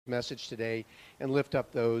message today and lift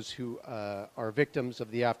up those who are victims of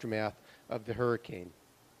the aftermath of the hurricane.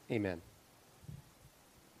 Amen.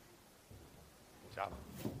 Good job.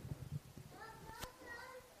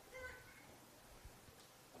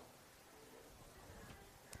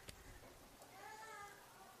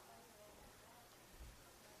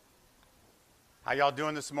 How y'all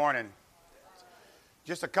doing this morning?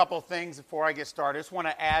 Just a couple of things before I get started. I just want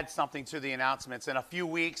to add something to the announcements. In a few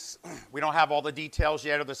weeks, we don't have all the details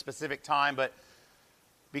yet or the specific time, but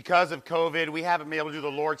because of COVID, we haven't been able to do the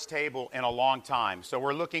Lord's table in a long time. So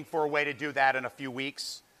we're looking for a way to do that in a few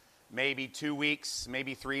weeks, maybe 2 weeks,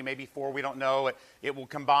 maybe 3, maybe 4, we don't know. It will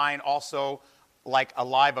combine also like a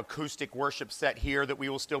live acoustic worship set here that we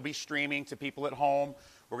will still be streaming to people at home.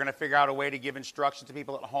 We're going to figure out a way to give instruction to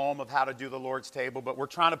people at home of how to do the Lord's table, but we're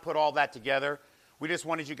trying to put all that together. We just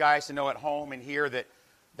wanted you guys to know at home and here that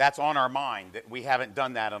that's on our mind, that we haven't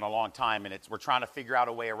done that in a long time, and we're trying to figure out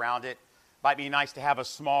a way around it. Might be nice to have a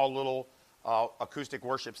small little acoustic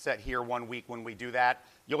worship set here 1 week when we do that.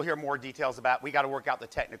 You'll hear more details about it. We got to work out the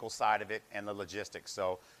technical side of it and the logistics,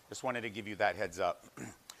 so just wanted to give you that heads up.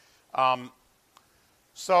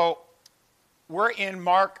 So we're in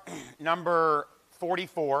Mark number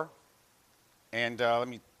 44, and let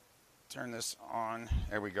me turn this on.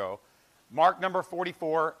 There we go. Mark number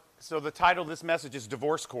 44. So the title of this message is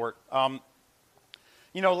Divorce Court.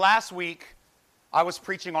 Last week I was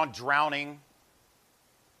preaching on drowning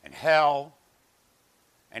and hell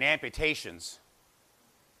and amputations.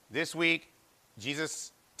 This week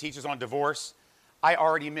Jesus teaches on divorce. I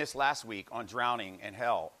already missed last week on drowning and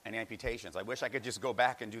hell and amputations. I wish I could just go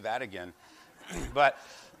back and do that again. But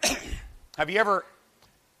have you ever...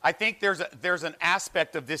 I think there's an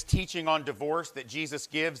aspect of this teaching on divorce that Jesus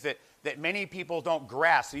gives that many people don't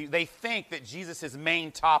grasp. They think that Jesus'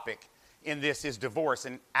 main topic in this is divorce,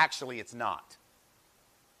 and actually it's not.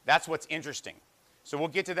 That's what's interesting. So we'll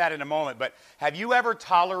get to that in a moment. But have you ever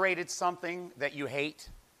tolerated something that you hate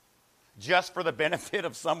just for the benefit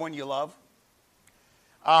of someone you love?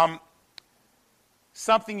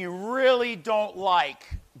 Something you really don't like,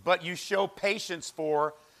 but you show patience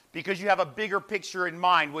for because you have a bigger picture in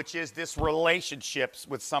mind, which is this relationships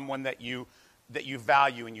with someone that you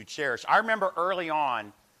value and you cherish. I remember early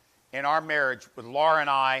on in our marriage with Laura and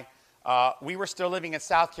I, we were still living in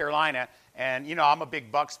South Carolina, and I'm a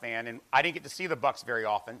big Bucks fan, and I didn't get to see the Bucks very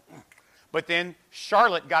often. But then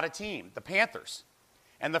Charlotte got a team, the Panthers.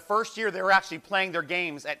 And the first year they were actually playing their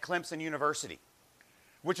games at Clemson University,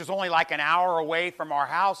 which is only like an hour away from our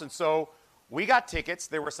house. And so we got tickets.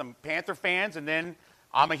 There were some Panther fans, and then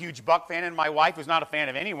I'm a huge Buck fan, and my wife was not a fan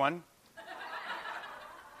of anyone.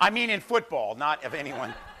 I mean in football, not of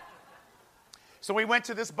anyone. So we went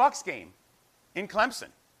to this Bucks game in Clemson.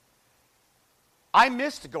 I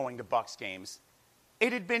missed going to Bucks games.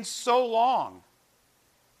 It had been so long.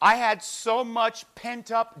 I had so much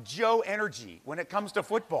pent-up Joe energy when it comes to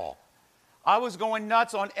football. I was going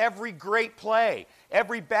nuts on every great play,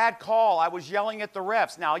 every bad call. I was yelling at the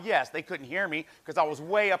refs. Now, yes, they couldn't hear me because I was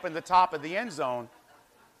way up in the top of the end zone.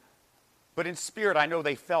 But in spirit, I know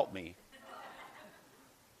they felt me.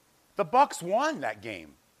 The Bucks won that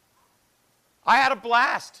game. I had a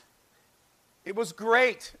blast. It was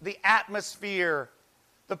great. The atmosphere,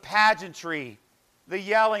 the pageantry, the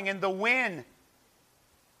yelling, and the win.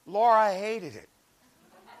 Laura hated it.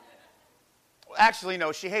 Actually,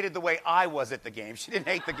 no, she hated the way I was at the game. She didn't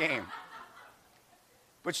hate the game.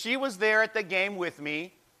 But she was there at the game with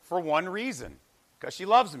me for one reason, because she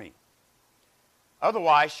loves me.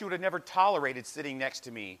 Otherwise, she would have never tolerated sitting next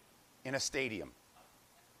to me in a stadium.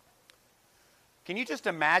 Can you just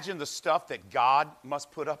imagine the stuff that God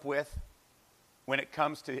must put up with when it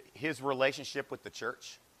comes to his relationship with the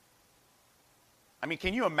church? I mean,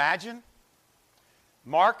 can you imagine?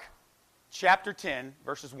 Mark chapter 10,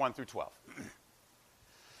 verses 1 through 12.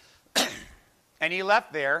 And he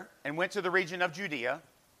left there and went to the region of Judea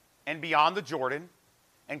and beyond the Jordan,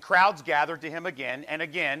 and crowds gathered to him again and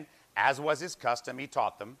again. As was his custom, he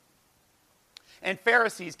taught them. And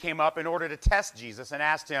Pharisees came up in order to test Jesus and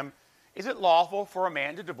asked him, "Is it lawful for a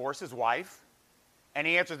man to divorce his wife?" And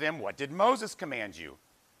he answered them, "What did Moses command you?"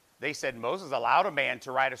 They said, "Moses allowed a man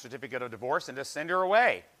to write a certificate of divorce and to send her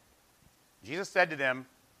away." Jesus said to them,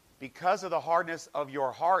 "Because of the hardness of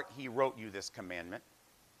your heart, he wrote you this commandment.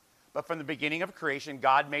 But from the beginning of creation,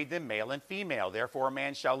 God made them male and female. Therefore, a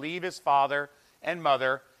man shall leave his father and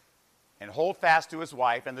mother and hold fast to his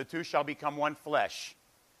wife, and the two shall become one flesh.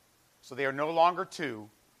 So they are no longer two,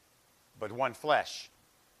 but one flesh.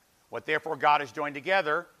 What therefore God has joined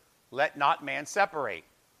together, let not man separate."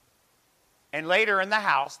 And later in the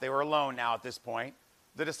house, they were alone now at this point,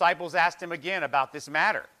 the disciples asked him again about this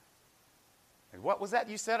matter. And what was that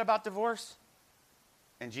you said about divorce?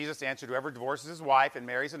 And Jesus answered, whoever divorces his wife and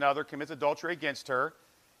marries another commits adultery against her.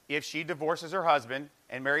 If she divorces her husband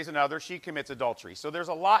and marries another, she commits adultery. So there's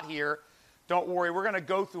a lot here. Don't worry, we're going to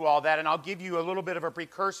go through all that, and I'll give you a little bit of a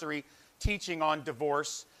precursory teaching on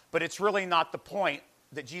divorce, but it's really not the point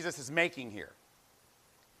that Jesus is making here.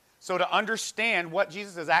 So to understand what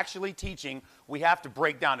Jesus is actually teaching, we have to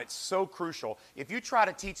break down. It's so crucial. If you try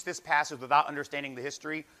to teach this passage without understanding the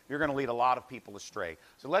history, you're going to lead a lot of people astray.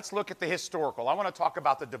 So let's look at the historical. I want to talk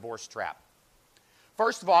about the divorce trap.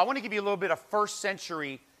 First of all, I want to give you a little bit of first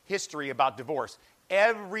century history about divorce.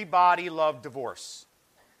 Everybody loved divorce.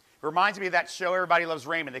 It reminds me of that show, Everybody Loves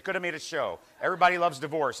Raymond. They could have made a show. Everybody loves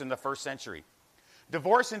divorce in the first century.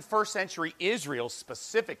 Divorce in first century Israel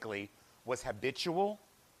specifically was habitual,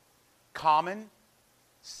 common,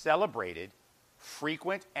 celebrated,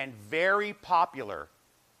 frequent, and very popular.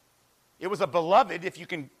 It was a beloved, if you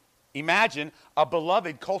can imagine, a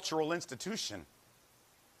beloved cultural institution.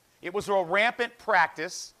 It was a rampant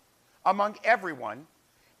practice among everyone.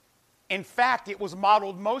 In fact, it was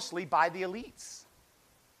modeled mostly by the elites.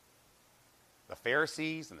 The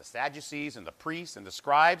Pharisees and the Sadducees and the priests and the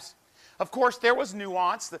scribes. Of course, there was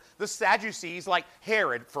nuance. The Sadducees, like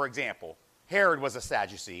Herod, for example. Herod was a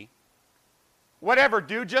Sadducee. Whatever,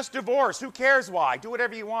 dude, just divorce. Who cares why? Do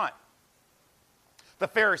whatever you want. The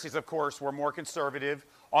Pharisees, of course, were more conservative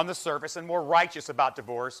on the surface and more righteous about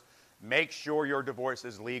divorce. Make sure your divorce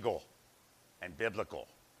is legal and biblical.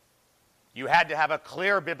 You had to have a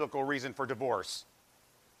clear biblical reason for divorce.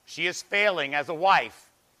 She is failing as a wife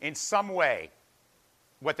in some way.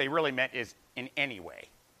 What they really meant is in any way.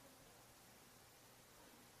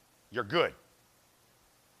 You're good.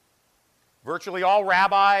 Virtually all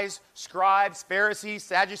rabbis, scribes, Pharisees,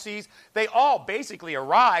 Sadducees, they all basically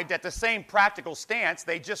arrived at the same practical stance.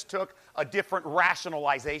 They just took a different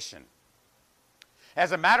rationalization.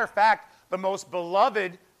 As a matter of fact, the most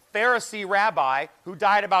beloved Pharisee rabbi who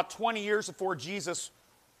died about 20 years before Jesus'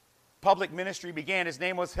 public ministry began, his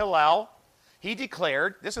name was Hillel. He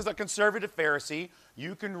declared, this is a conservative Pharisee,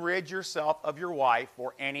 you can rid yourself of your wife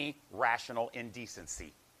for any rational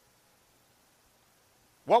indecency.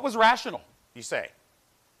 What was rational, you say?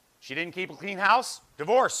 She didn't keep a clean house?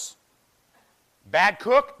 Divorce. Bad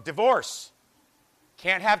cook? Divorce.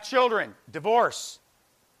 Can't have children? Divorce.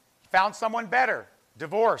 Found someone better?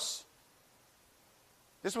 Divorce.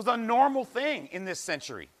 This was a normal thing in this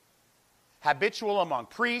century. Habitual among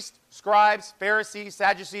priests, scribes, Pharisees,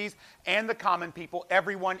 Sadducees, and the common people,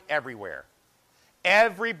 everyone, everywhere.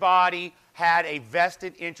 Everybody had a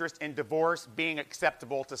vested interest in divorce being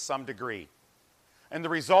acceptable to some degree. And the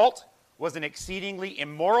result was an exceedingly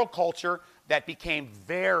immoral culture that became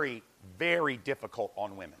very, very difficult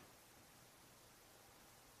on women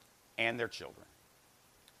and their children.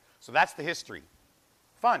 So that's the history.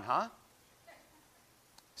 Fun, huh?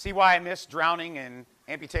 See why I miss drowning and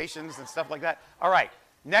amputations and stuff like that? All right,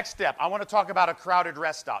 next step. I want to talk about a crowded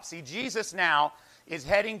rest stop. See, Jesus now is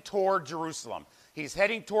heading toward Jerusalem. He's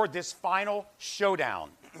heading toward this final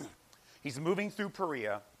showdown. He's moving through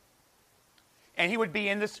Perea. And he would be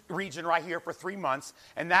in this region right here for 3 months.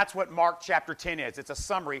 And that's what Mark chapter 10 is. It's a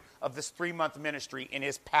summary of this 3-month ministry in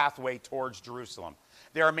his pathway towards Jerusalem.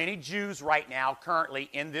 There are many Jews right now currently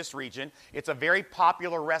in this region. It's a very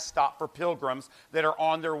popular rest stop for pilgrims that are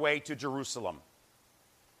on their way to Jerusalem.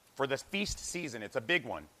 For the feast season, it's a big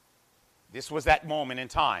one. This was that moment in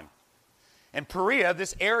time. And Perea,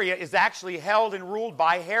 this area, is actually held and ruled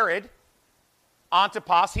by Herod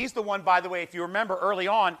Antipas. He's the one, by the way, if you remember early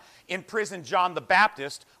on, imprisoned John the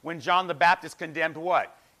Baptist when John the Baptist condemned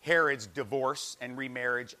what? Herod's divorce and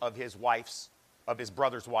remarriage of his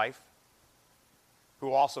brother's wife,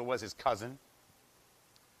 who also was his cousin.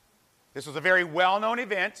 This was a very well-known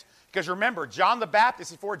event because remember, John the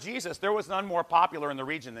Baptist, before Jesus, there was none more popular in the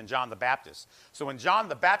region than John the Baptist. So when John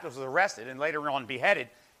the Baptist was arrested and later on beheaded,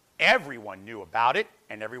 everyone knew about it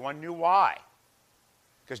and everyone knew why.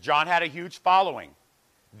 Because John had a huge following.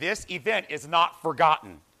 This event is not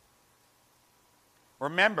forgotten.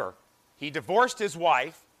 Remember, he divorced his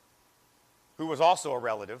wife, who was also a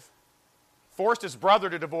relative, forced his brother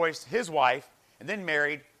to divorce his wife, and then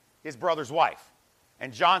married his brother's wife.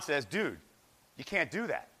 And John says, dude, you can't do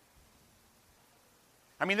that.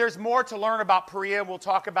 I mean, there's more to learn about Perea. We'll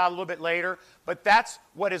talk about a little bit later. But that's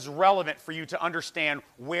what is relevant for you to understand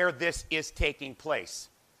where this is taking place.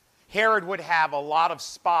 Herod would have a lot of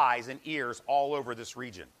spies and ears all over this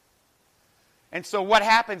region. And so what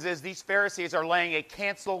happens is these Pharisees are laying a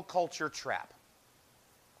cancel culture trap.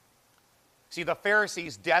 See, the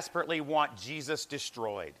Pharisees desperately want Jesus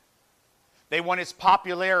destroyed. They want his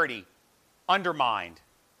popularity undermined.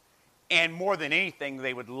 And more than anything,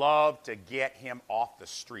 they would love to get him off the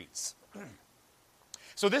streets.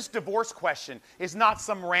 So this divorce question is not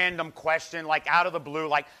some random question like out of the blue,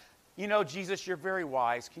 like, you know, Jesus, you're very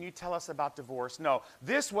wise. Can you tell us about divorce? No,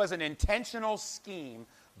 this was an intentional scheme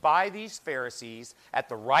by these Pharisees at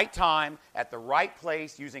the right time, at the right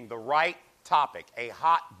place, using the right topic, a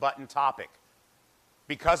hot button topic,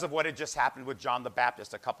 because of what had just happened with John the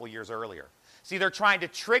Baptist a couple years earlier. See, they're trying to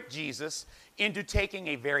trick Jesus into taking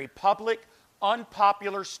a very public,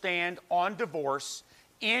 unpopular stand on divorce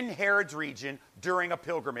in Herod's region during a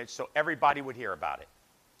pilgrimage so everybody would hear about it.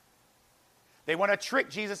 They want to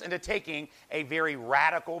trick Jesus into taking a very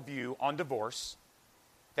radical view on divorce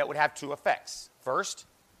that would have two effects. First,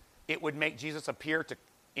 it would make Jesus appear to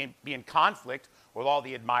be in conflict with all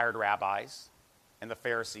the admired rabbis and the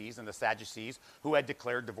Pharisees and the Sadducees who had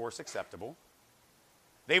declared divorce acceptable.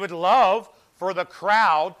 They would love for the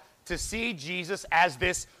crowd to see Jesus as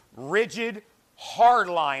this rigid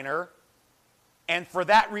hardliner, and for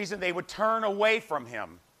that reason they would turn away from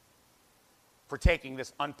him for taking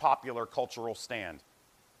this unpopular cultural stand.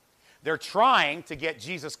 They're trying to get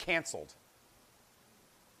Jesus canceled,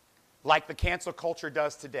 like the cancel culture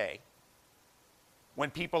does today, when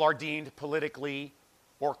people are deemed politically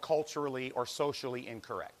or culturally or socially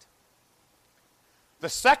incorrect. The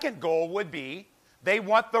second goal would be they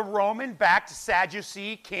want the Roman-backed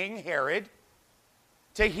Sadducee King Herod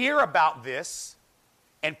to hear about this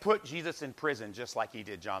and put Jesus in prison just like he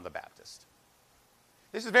did John the Baptist.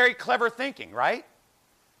 This is very clever thinking, right?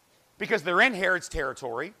 Because they're in Herod's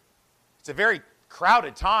territory. It's a very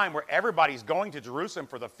crowded time where everybody's going to Jerusalem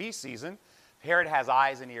for the feast season. Herod has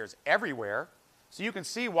eyes and ears everywhere. So you can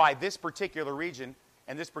see why this particular region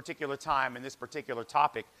and this particular time and this particular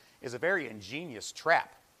topic is a very ingenious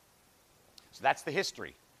trap. So that's the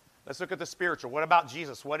history. Let's look at the spiritual. What about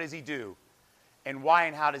Jesus? What does he do? And why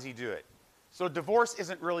and how does he do it? So divorce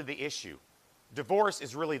isn't really the issue. Divorce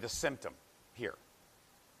is really the symptom here.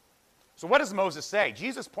 So what does Moses say?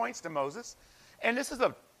 Jesus points to Moses, and this is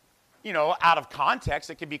out of context,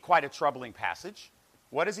 it can be quite a troubling passage.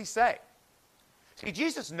 What does he say? See,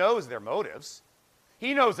 Jesus knows their motives.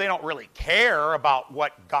 He knows they don't really care about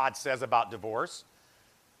what God says about divorce.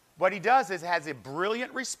 What he does is has a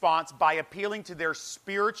brilliant response by appealing to their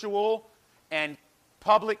spiritual and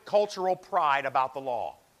public cultural pride about the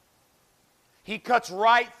law. He cuts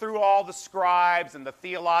right through all the scribes and the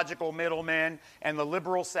theological middlemen and the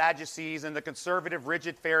liberal Sadducees and the conservative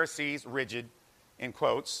rigid Pharisees, rigid in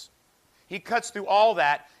quotes. He cuts through all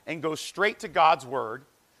that and goes straight to God's word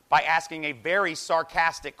by asking a very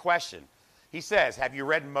sarcastic question. He says, have you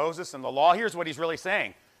read Moses and the law? Here's what he's really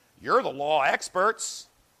saying. You're the law experts.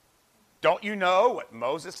 Don't you know what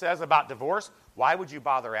Moses says about divorce? Why would you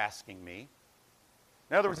bother asking me?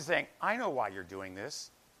 In other words, he's saying, I know why you're doing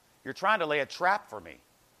this. You're trying to lay a trap for me.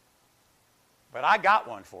 But I got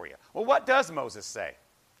one for you. Well, what does Moses say?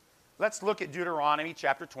 Let's look at Deuteronomy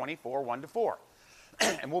chapter 24, 1-4.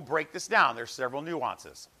 And we'll break this down. There's several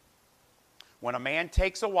nuances. When a man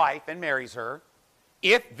takes a wife and marries her,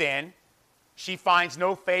 if then she finds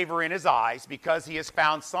no favor in his eyes because he has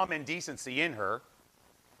found some indecency in her,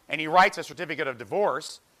 and he writes a certificate of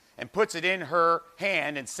divorce and puts it in her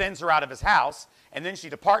hand and sends her out of his house, and then she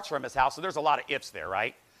departs from his house. So there's a lot of ifs there,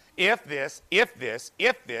 right? If this, if this,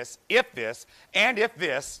 if this, if this, and if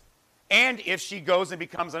this, and if she goes and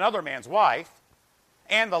becomes another man's wife,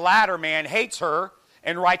 and the latter man hates her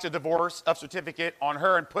and writes a divorce of certificate on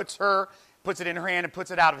her and puts it in her hand and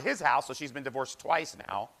puts it out of his house, so she's been divorced twice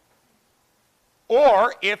now.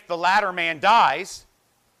 Or if the latter man dies,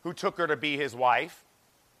 who took her to be his wife,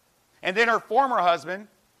 and then her former husband,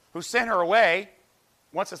 who sent her away,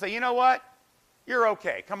 wants to say, you know what? You're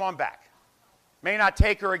okay. Come on back. May not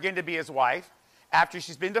take her again to be his wife after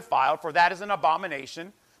she's been defiled, for that is an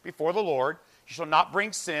abomination before the Lord. You shall not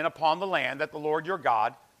bring sin upon the land that the Lord your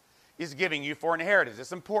God is giving you for an inheritance.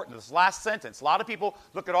 It's important. This last sentence. A lot of people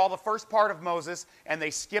look at all the first part of Moses and they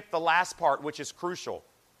skip the last part, which is crucial.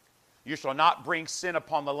 You shall not bring sin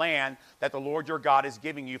upon the land that the Lord your God is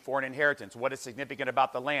giving you for an inheritance. What is significant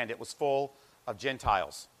about the land? It was full of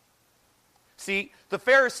Gentiles. See, the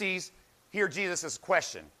Pharisees hear Jesus'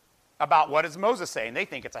 question about what does Moses say, and they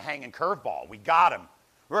think it's a hanging curveball. We got him.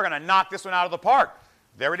 We're going to knock this one out of the park.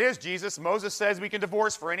 There it is, Jesus. Moses says we can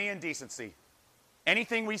divorce for any indecency,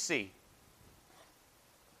 anything we see.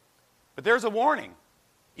 But there's a warning.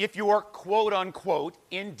 If your quote-unquote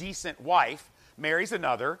indecent wife marries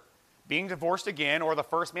another, being divorced again, or the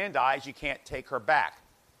first man dies, you can't take her back.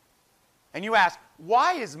 And you ask,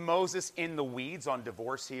 why is Moses in the weeds on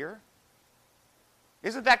divorce here?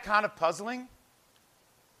 Isn't that kind of puzzling?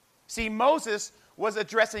 See, Moses was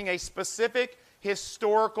addressing a specific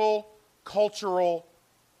historical, cultural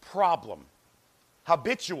problem,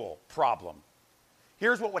 habitual problem.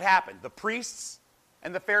 Here's what would happen. The priests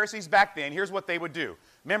and the Pharisees back then, here's what they would do.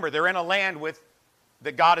 Remember, they're in a land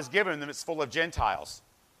that God has given them. It's full of Gentiles.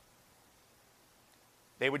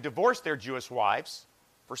 They would divorce their Jewish wives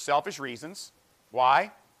for selfish reasons.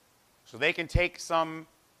 Why? So they can take some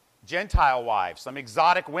Gentile wives, some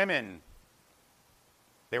exotic women.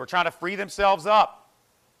 They were trying to free themselves up.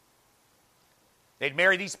 They'd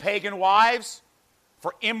marry these pagan wives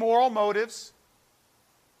for immoral motives,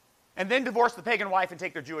 and then divorce the pagan wife and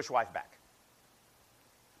take their Jewish wife back.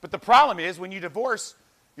 But the problem is, when you divorce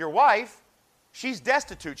your wife, she's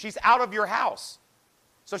destitute. She's out of your house.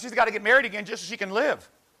 So she's got to get married again just so she can live.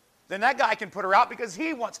 Then that guy can put her out because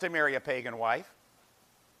he wants to marry a pagan wife.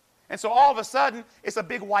 And so all of a sudden, it's a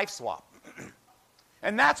big wife swap.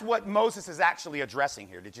 And that's what Moses is actually addressing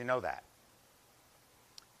here. Did you know that?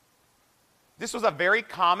 This was a very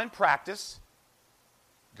common practice.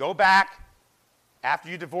 Go back after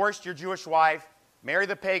you divorced your Jewish wife, marry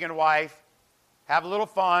the pagan wife, have a little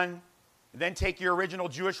fun, and then take your original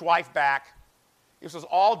Jewish wife back. This was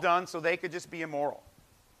all done so they could just be immoral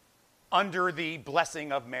under the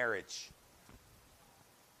blessing of marriage.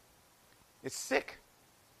 It's sick.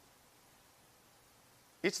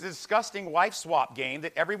 It's the disgusting wife swap game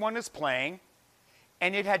that everyone is playing,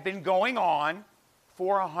 and it had been going on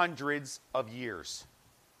for hundreds of years.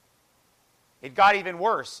 It got even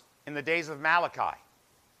worse in the days of Malachi.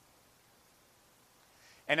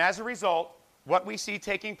 And as a result, what we see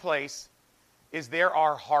taking place is there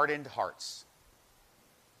are hardened hearts.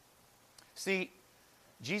 See,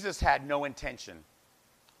 Jesus had no intention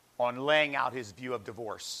on laying out his view of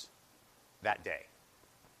divorce that day.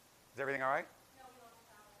 Is everything all right?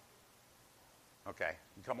 Okay,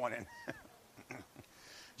 come on in.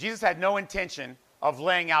 Jesus had no intention of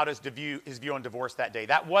laying out his view on divorce that day.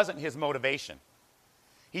 That wasn't his motivation.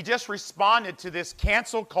 He just responded to this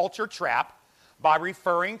cancel culture trap by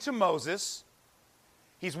referring to Moses.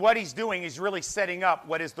 What he's doing is really setting up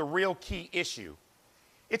what is the real key issue.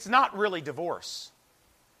 It's not really divorce.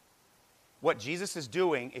 What Jesus is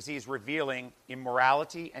doing is he's revealing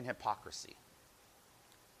immorality and hypocrisy.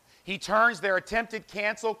 He turns their attempted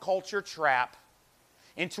cancel culture trap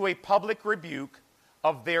into a public rebuke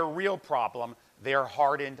of their real problem, their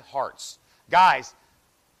hardened hearts. Guys,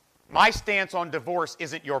 my stance on divorce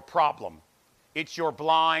isn't your problem. It's your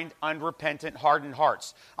blind, unrepentant, hardened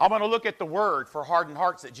hearts. I'm going to look at the word for hardened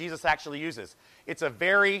hearts that Jesus actually uses. It's a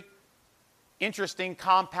very interesting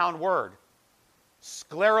compound word.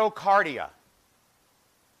 Sclerocardia.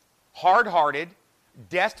 Hard-hearted,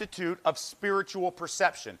 destitute of spiritual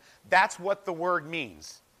perception. That's what the word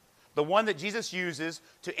means. The one that Jesus uses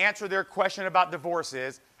to answer their question about divorce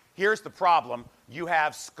is, here's the problem, you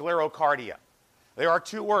have sclerocardia. There are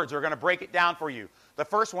two words. We're going to break it down for you. The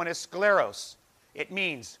first one is scleros. It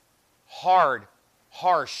means hard,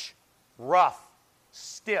 harsh, rough,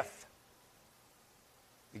 stiff.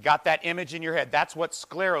 You got that image in your head. That's what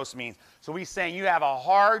scleros means. So he's saying you have a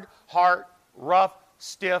hard heart, rough,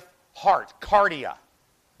 stiff heart. Cardia.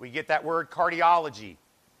 We get that word cardiology.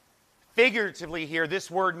 Figuratively here,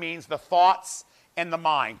 this word means the thoughts and the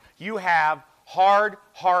mind. You have hard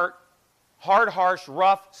heart, hard, harsh,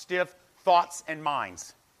 rough, stiff thoughts and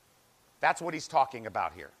minds. That's what he's talking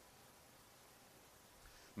about here.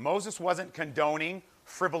 Moses wasn't condoning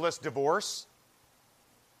frivolous divorce.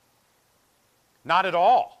 Not at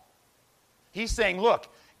all. He's saying, look,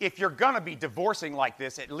 if you're going to be divorcing like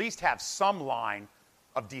this, at least have some line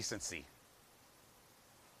of decency.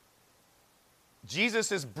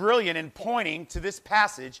 Jesus is brilliant in pointing to this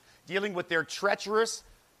passage dealing with their treacherous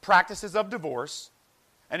practices of divorce,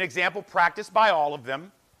 an example practiced by all of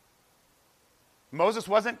them. Moses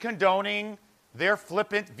wasn't condoning their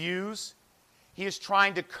flippant views. He is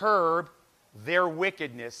trying to curb their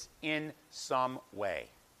wickedness in some way.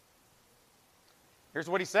 Here's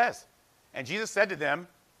what he says. And Jesus said to them,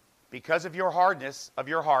 because of your hardness of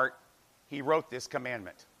your heart, he wrote this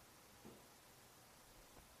commandment.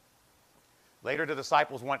 Later, the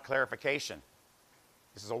disciples want clarification.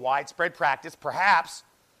 This is a widespread practice. Perhaps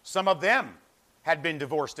some of them had been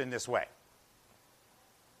divorced in this way.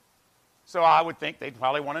 So I would think they'd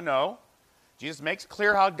probably want to know. Jesus makes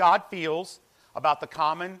clear how God feels about the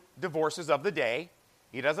common divorces of the day.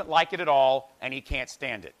 He doesn't like it at all, and he can't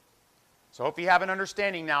stand it. So I hope you have an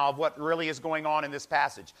understanding now of what really is going on in this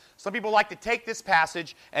passage. Some people like to take this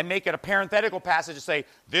passage and make it a parenthetical passage and say,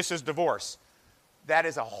 this is divorce. That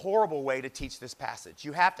is a horrible way to teach this passage.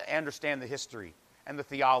 You have to understand the history. and the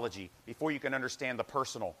theology before you can understand the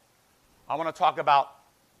personal. I want to talk about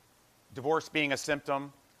divorce being a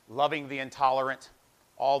symptom, loving the intolerant,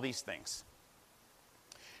 all these things.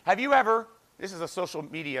 Have you ever, this is a social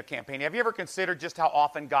media campaign, have you ever considered just how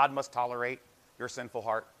often God must tolerate your sinful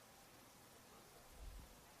heart?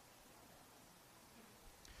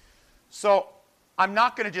 So I'm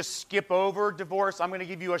not going to just skip over divorce. I'm going to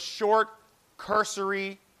give you a short,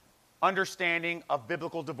 cursory understanding of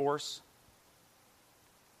biblical divorce.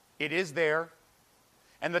 It is there.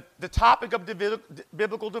 And the topic of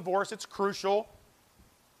biblical divorce, it's crucial.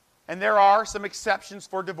 And there are some exceptions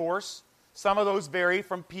for divorce. Some of those vary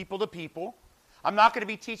from people to people. I'm not going to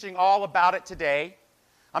be teaching all about it today.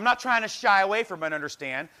 I'm not trying to shy away from it,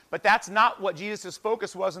 understand, but that's not what Jesus'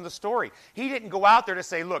 focus was in the story. He didn't go out there to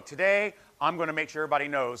say, look, today I'm going to make sure everybody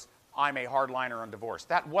knows I'm a hardliner on divorce.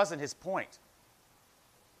 That wasn't his point.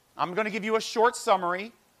 I'm going to give you a short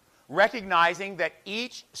summary, recognizing that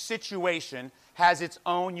each situation has its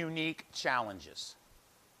own unique challenges.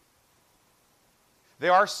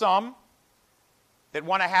 There are some that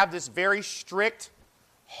want to have this very strict,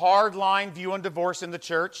 hard-line view on divorce in the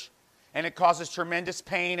church, and it causes tremendous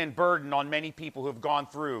pain and burden on many people who have gone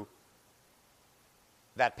through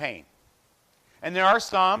that pain. And there are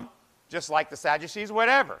some, just like the Sadducees,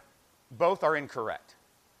 whatever. Both are incorrect.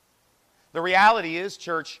 The reality is,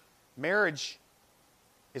 church, marriage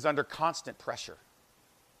is under constant pressure.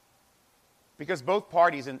 Because both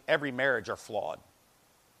parties in every marriage are flawed.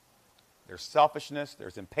 There's selfishness,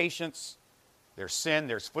 there's impatience, there's sin,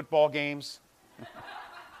 there's football games.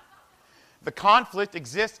 The conflict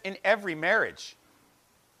exists in every marriage.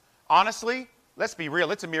 Honestly, let's be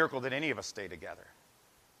real, it's a miracle that any of us stay together.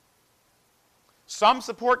 Some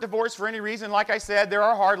support divorce for any reason. Like I said, there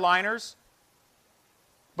are hardliners.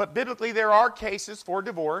 But biblically, there are cases for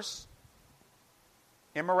divorce.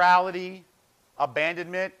 Immorality,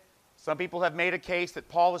 abandonment. Some people have made a case that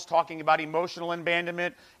Paul is talking about emotional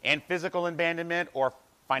abandonment and physical abandonment or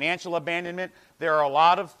financial abandonment. There are a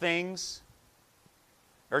lot of things.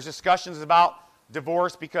 There's discussions about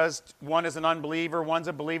divorce because one is an unbeliever, one's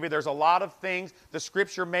a believer. There's a lot of things. The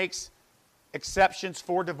Scripture makes exceptions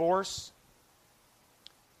for divorce.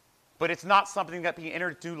 But it's not something that can be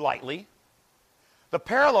entered into lightly. The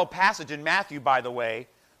parallel passage in Matthew, by the way,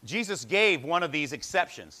 Jesus gave one of these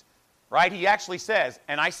exceptions. Right? He actually says,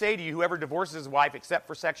 and I say to you, whoever divorces his wife except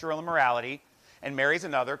for sexual immorality and marries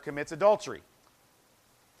another commits adultery.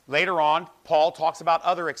 Later on, Paul talks about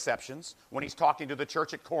other exceptions when he's talking to the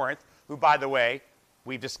church at Corinth, who, by the way,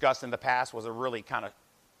 we've discussed in the past was a really kind of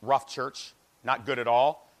rough church, not good at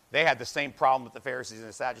all. They had the same problem that the Pharisees and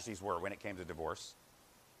the Sadducees were when it came to divorce.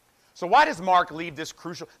 So why does Mark leave this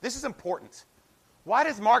crucial? This is important. Why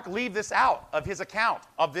does Mark leave this out of his account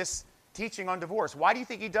of this teaching on divorce? Why do you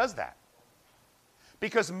think he does that?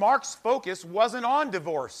 Because Mark's focus wasn't on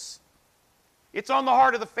divorce. It's on the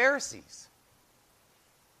heart of the Pharisees.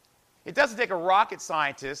 It doesn't take a rocket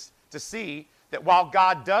scientist to see that while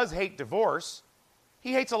God does hate divorce,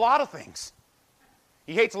 he hates a lot of things.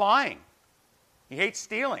 He hates lying. He hates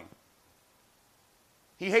stealing.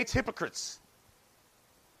 He hates hypocrites.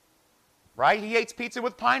 Right? He hates pizza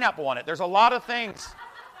with pineapple on it. There's a lot of things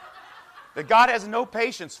that God has no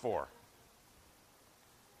patience for.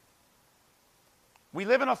 We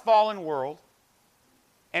live in a fallen world,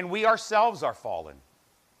 and we ourselves are fallen.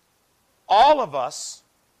 All of us,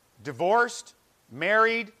 divorced,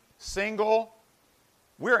 married, single,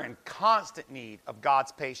 we're in constant need of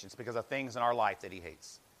God's patience because of things in our life that he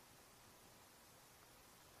hates.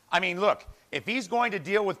 I mean, look, if he's going to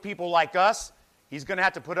deal with people like us, he's going to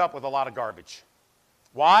have to put up with a lot of garbage.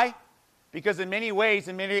 Why? Because in many ways,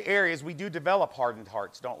 in many areas, we do develop hardened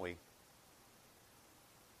hearts, don't we?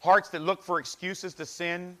 Hearts that look for excuses to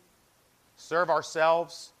sin, serve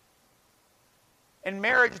ourselves. And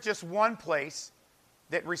marriage is just one place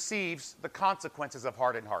that receives the consequences of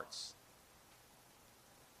hardened hearts.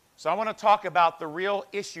 So I want to talk about the real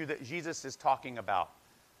issue that Jesus is talking about.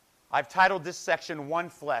 I've titled this section, One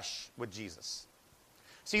Flesh with Jesus.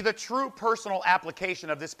 See, the true personal application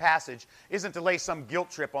of this passage isn't to lay some guilt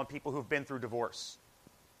trip on people who've been through divorce.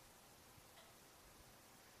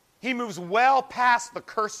 He moves well past the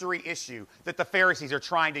cursory issue that the Pharisees are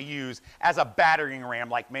trying to use as a battering ram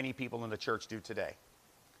like many people in the church do today.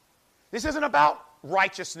 This isn't about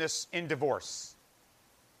righteousness in divorce.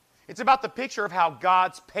 It's about the picture of how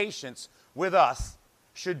God's patience with us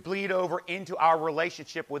should bleed over into our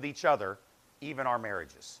relationship with each other, even our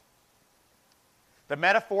marriages. The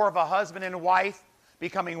metaphor of a husband and a wife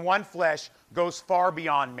becoming one flesh goes far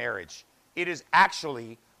beyond marriage. It is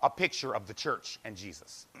actually a picture of the church and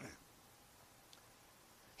Jesus.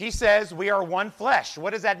 He says we are one flesh.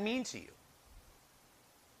 What does that mean to you?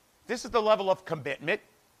 This is the level of commitment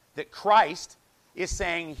that Christ is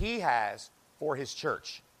saying he has for his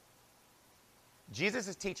church. Jesus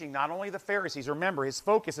is teaching not only the Pharisees, remember, his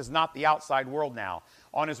focus is not the outside world now.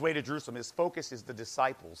 On his way to Jerusalem, his focus is the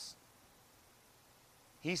disciples.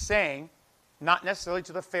 He's saying, not necessarily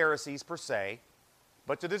to the Pharisees per se,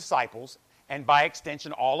 but to the disciples, and by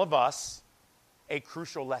extension, all of us, a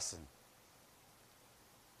crucial lesson.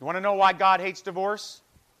 You want to know why God hates divorce?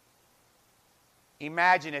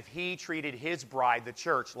 Imagine if he treated his bride, the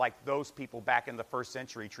church, like those people back in the first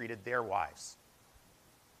century treated their wives.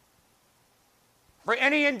 For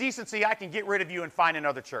any indecency, I can get rid of you and find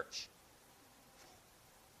another church.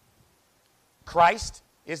 Christ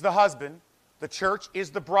is the husband. The church is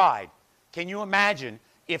the bride. Can you imagine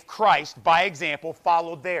if Christ, by example,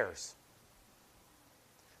 followed theirs?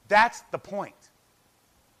 That's the point.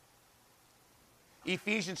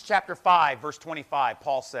 Ephesians chapter 5, verse 25,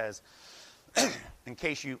 Paul says, in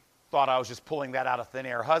case you thought I was just pulling that out of thin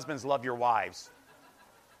air, husbands, love your wives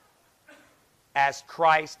as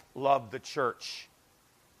Christ loved the church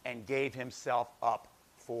and gave himself up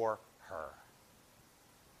for her.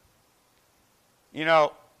 You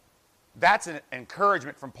know, that's an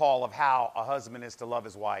encouragement from Paul of how a husband is to love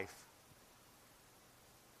his wife.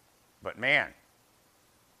 But man,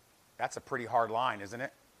 that's a pretty hard line, isn't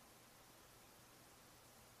it?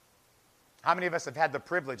 How many of us have had the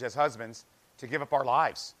privilege as husbands to give up our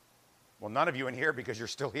lives? Well, none of you in here because you're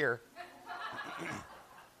still here.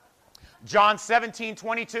 John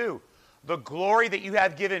 17:22. The glory that you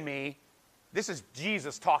have given me, this is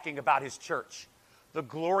Jesus talking about his church. The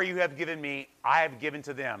glory you have given me, I have given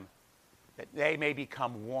to them, that they may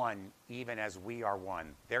become one, even as we are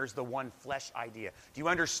one. There's the one flesh idea. Do you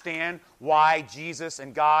understand why Jesus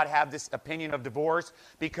and God have this opinion of divorce?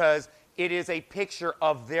 Because it is a picture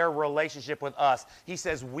of their relationship with us. He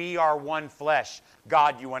says, we are one flesh.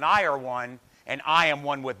 God, you and I are one, and I am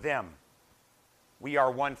one with them. We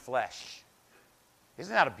are one flesh.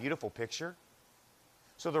 Isn't that a beautiful picture?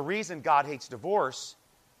 So the reason God hates divorce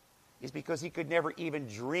is because he could never even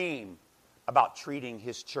dream about treating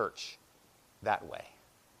his church that way.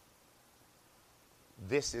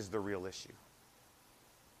 This is the real issue.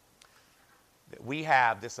 That we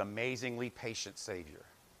have this amazingly patient Savior.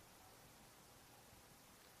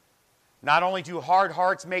 Not only do hard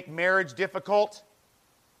hearts make marriage difficult,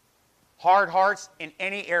 hard hearts in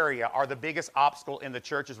any area are the biggest obstacle in the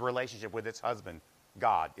church's relationship with its husband,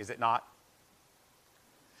 God, is it not?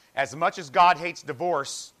 As much as God hates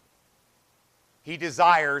divorce, he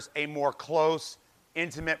desires a more close,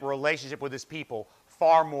 intimate relationship with his people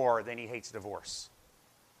far more than he hates divorce.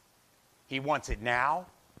 He wants it now,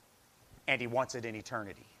 and he wants it in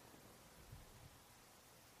eternity.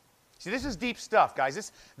 See, this is deep stuff,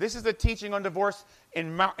 guys. This is the teaching on divorce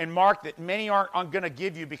in Mark that many aren't going to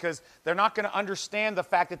give you because they're not going to understand the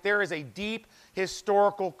fact that there is a deep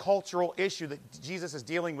historical, cultural issue that Jesus is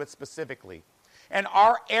dealing with specifically. And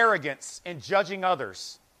our arrogance in judging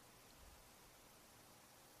others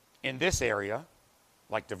in this area,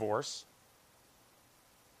 like divorce.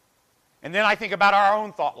 And then I think about our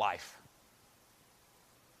own thought life.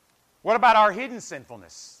 What about our hidden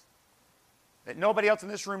sinfulness that nobody else in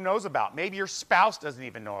this room knows about? Maybe your spouse doesn't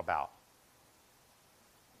even know about.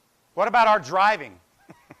 What about our driving?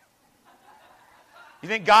 You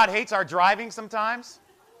think God hates our driving sometimes?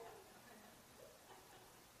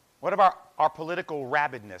 What about our political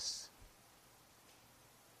rabidness?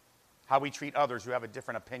 How we treat others who have a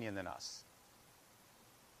different opinion than us?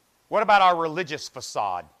 What about our religious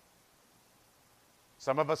facade?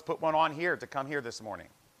 Some of us put one on here to come here this morning.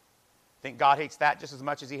 Think God hates that just as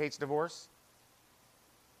much as he hates divorce?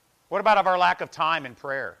 What about our lack of time in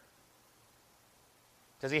prayer?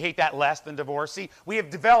 Does he hate that less than divorce? See, we have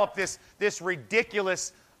developed this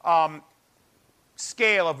ridiculous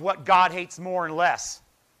scale of what God hates more and less.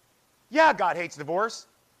 Yeah, God hates divorce.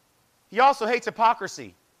 He also hates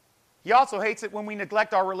hypocrisy. He also hates it when we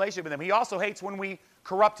neglect our relationship with him. He also hates when we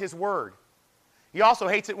corrupt his word. He also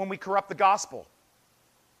hates it when we corrupt the gospel.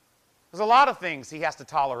 There's a lot of things he has to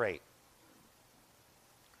tolerate.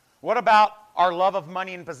 What about our love of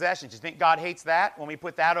money and possessions? You think God hates that when we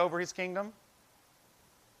put that over his kingdom?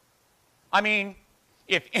 I mean,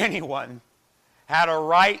 if anyone had a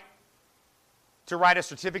right to write a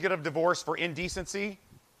certificate of divorce for indecency,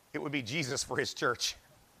 it would be Jesus for his church.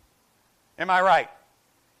 Am I right?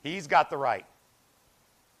 He's got the right.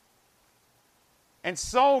 And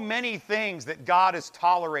so many things that God is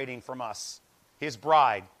tolerating from us, his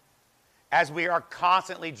bride, as we are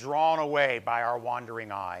constantly drawn away by our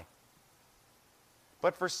wandering eye.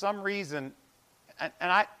 But for some reason,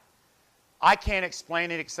 I can't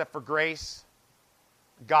explain it except for grace.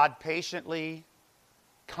 God patiently,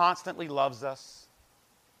 constantly loves us,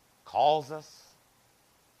 calls us,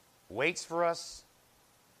 waits for us,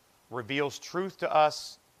 reveals truth to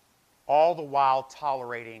us, all the while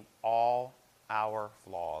tolerating all our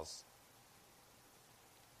flaws.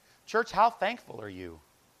 Church, how thankful are you?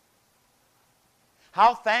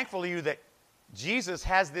 How thankful are you that Jesus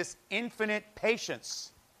has this infinite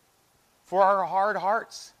patience for our hard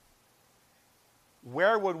hearts?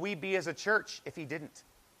 Where would we be as a church if he didn't?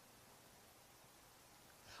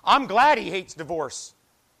 I'm glad he hates divorce.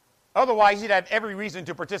 Otherwise, he'd have every reason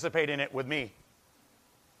to participate in it with me.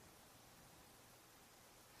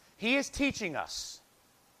 He is teaching us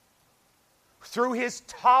through his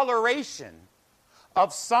toleration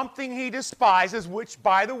of something he despises, which,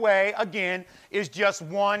 by the way, again, is just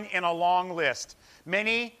one in a long list.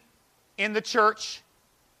 Many in the church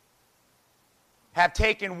have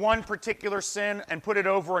taken one particular sin and put it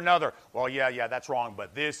over another. Well, yeah, that's wrong,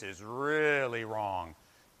 but this is really wrong.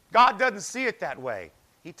 God doesn't see it that way.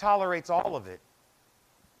 He tolerates all of it.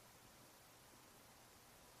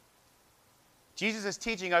 Jesus is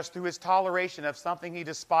teaching us through his toleration of something he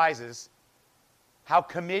despises how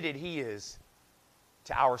committed he is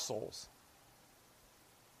to our souls.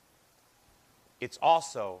 It's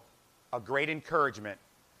also a great encouragement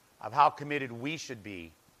of how committed we should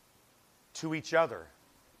be to each other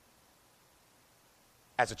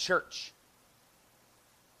as a church,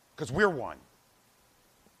 because we're one.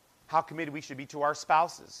 How committed we should be to our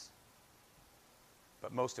spouses,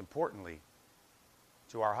 but most importantly,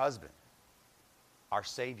 to our husband, our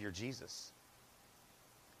Savior Jesus.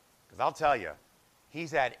 Because I'll tell you,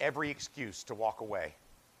 he's had every excuse to walk away,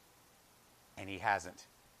 and he hasn't.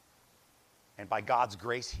 And by God's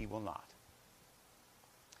grace, he will not.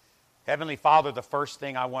 Heavenly Father, the first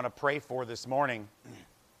thing I want to pray for this morning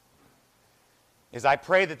is I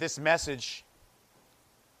pray that this message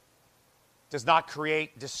does not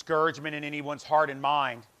create discouragement in anyone's heart and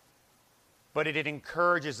mind, but it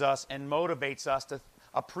encourages us and motivates us to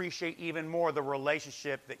appreciate even more the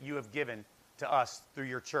relationship that you have given to us through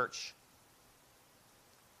your church,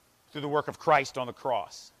 through the work of Christ on the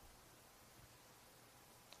cross.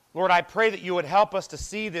 Lord, I pray that you would help us to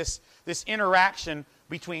see this interaction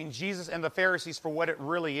between Jesus and the Pharisees for what it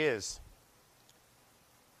really is.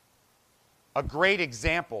 A great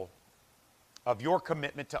example of your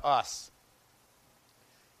commitment to us,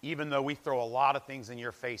 even though we throw a lot of things in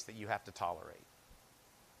your face that you have to tolerate.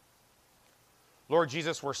 Lord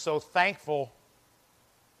Jesus, we're so thankful.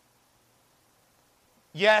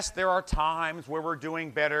 Yes, there are times where we're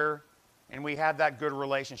doing better and we have that good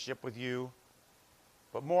relationship with you.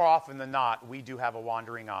 But more often than not, we do have a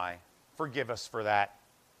wandering eye. Forgive us for that.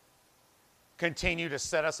 Continue to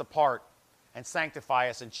set us apart and sanctify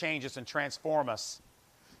us and change us and transform us.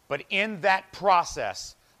 But in that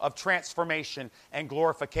process of transformation and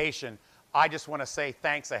glorification, I just want to say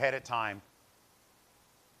thanks ahead of time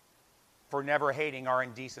for never hating our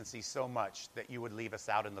indecency so much that you would leave us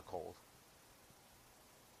out in the cold.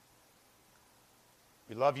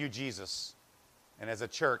 We love you, Jesus. And as a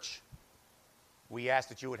church, we ask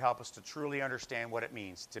that you would help us to truly understand what it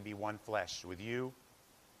means to be one flesh with you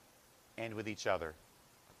and with each other.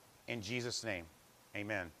 In Jesus' name,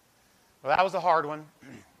 amen. Well, that was a hard one.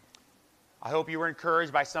 I hope you were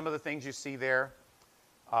encouraged by some of the things you see there.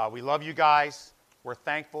 We love you guys. We're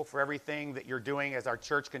thankful for everything that you're doing as our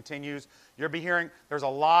church continues. You'll be hearing there's a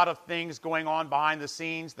lot of things going on behind the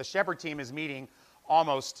scenes. The Shepherd team is meeting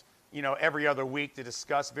almost every other week to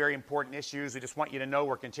discuss very important issues. We just want you to know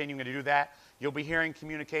we're continuing to do that. You'll be hearing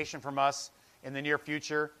communication from us in the near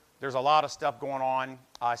future. There's a lot of stuff going on,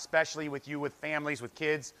 especially with you, with families, with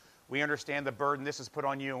kids. We understand the burden this has put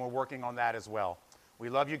on you, and we're working on that as well. We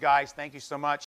love you guys. Thank you so much.